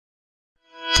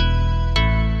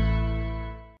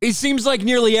It seems like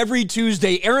nearly every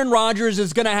Tuesday, Aaron Rodgers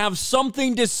is going to have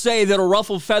something to say that'll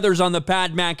ruffle feathers on the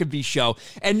Pat McAfee show.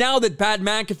 And now that Pat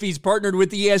McAfee's partnered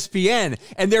with ESPN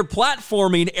and they're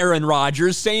platforming Aaron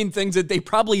Rodgers, saying things that they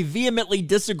probably vehemently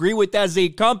disagree with as a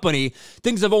company,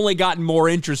 things have only gotten more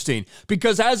interesting.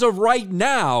 Because as of right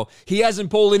now, he hasn't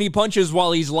pulled any punches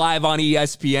while he's live on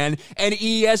ESPN. And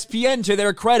ESPN, to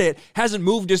their credit, hasn't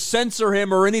moved to censor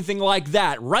him or anything like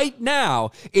that. Right now,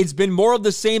 it's been more of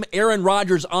the same Aaron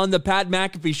Rodgers on the Pat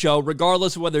McAfee show,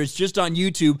 regardless of whether it's just on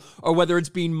YouTube or whether it's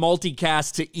being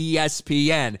multicast to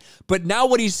ESPN. But now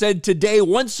what he said today,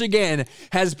 once again,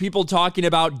 has people talking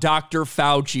about Dr.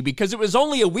 Fauci, because it was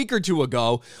only a week or two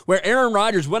ago where Aaron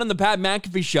Rodgers went on the Pat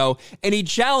McAfee show and he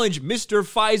challenged Mr.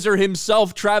 Pfizer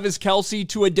himself, Travis Kelce,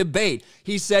 to a debate.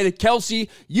 He said, Kelce,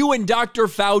 you and Dr.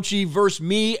 Fauci versus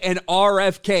me and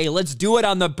RFK. Let's do it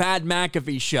on the Pat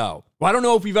McAfee show. Well, I don't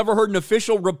know if we've ever heard an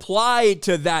official reply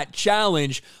to that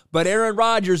challenge, but Aaron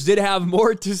Rodgers did have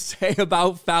more to say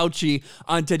about Fauci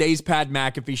on today's Pat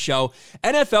McAfee show.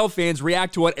 NFL fans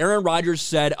react to what Aaron Rodgers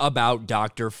said about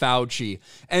Dr. Fauci.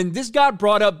 And this got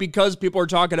brought up because people are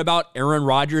talking about Aaron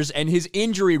Rodgers and his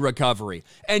injury recovery.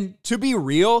 And to be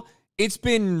real, it's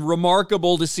been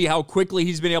remarkable to see how quickly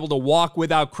he's been able to walk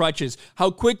without crutches,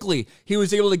 how quickly he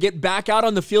was able to get back out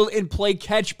on the field and play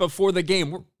catch before the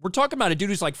game. We're talking about a dude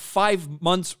who's like 5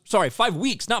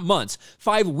 weeks, not months,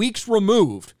 5 weeks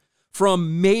removed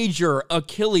from major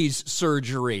Achilles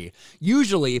surgery.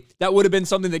 Usually, that would have been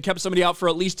something that kept somebody out for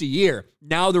at least a year.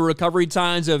 Now the recovery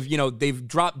times of, they've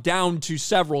dropped down to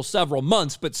several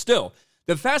months, but still,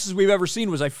 the fastest we've ever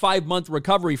seen was a 5-month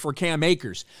recovery for Cam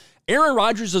Akers. Aaron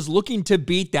Rodgers is looking to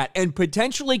beat that and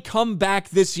potentially come back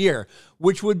this year,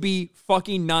 which would be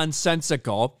fucking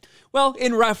nonsensical. Well,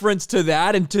 in reference to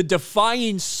that and to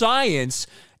defying science,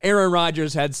 Aaron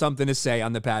Rodgers had something to say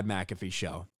on the Pat McAfee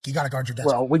show. You got to guard your desk.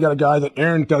 Well, we got a guy that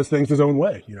Aaron does things his own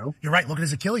way, You're right. Look at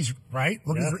his Achilles, right?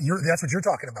 That's what you're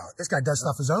talking about. This guy does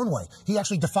stuff his own way. He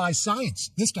actually defies science.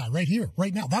 This guy right here,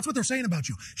 right now. That's what they're saying about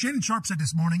you. Shannon Sharp said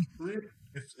this morning.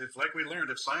 It's like we learned,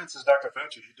 if science is Dr.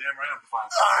 Fauci, you damn right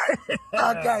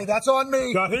I'm fine. Okay, that's on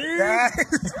me. Got him.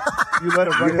 You let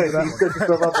him right into that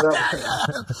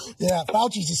one. Yeah,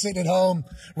 Fauci's just sitting at home,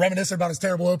 reminiscing about his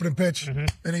terrible opening pitch.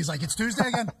 And he's like, it's Tuesday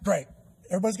again. Great.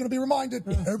 Everybody's going to be reminded.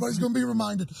 Everybody's going to be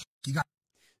reminded.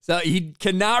 So he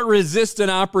cannot resist an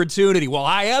opportunity. Well,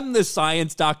 I am the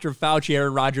science, Dr. Fauci.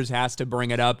 Aaron Rodgers has to bring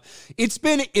it up. It's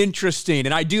been interesting,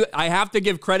 and I have to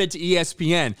give credit to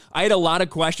ESPN. I had a lot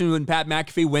of questions when Pat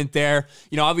McAfee went there.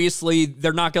 Obviously,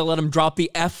 they're not going to let him drop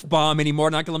the F-bomb anymore.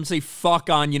 Not going to let him say fuck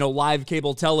on, live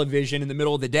cable television in the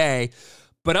middle of the day.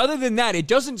 But other than that, it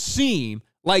doesn't seem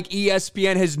like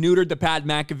ESPN has neutered the Pat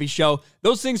McAfee show.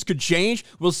 Those things could change.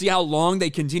 We'll see how long they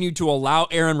continue to allow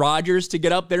Aaron Rodgers to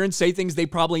get up there and say things they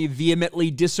probably vehemently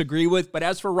disagree with. But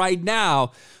as for right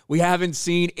now, we haven't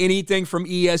seen anything from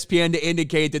ESPN to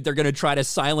indicate that they're going to try to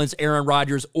silence Aaron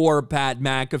Rodgers or Pat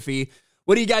McAfee.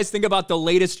 What do you guys think about the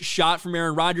latest shot from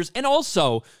Aaron Rodgers? And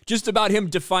also just about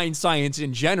him defying science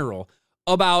in general,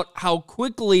 about how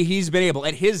quickly he's been able,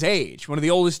 at his age, one of the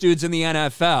oldest dudes in the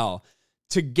NFL,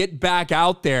 to get back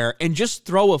out there and just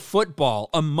throw a football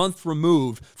a month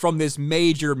removed from this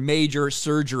major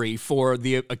surgery for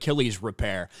the Achilles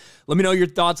repair. Let me know your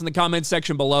thoughts in the comments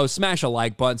section below. Smash a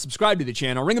like button, subscribe to the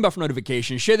channel, ring the bell for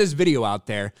notifications, share this video out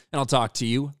there, and I'll talk to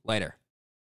you later.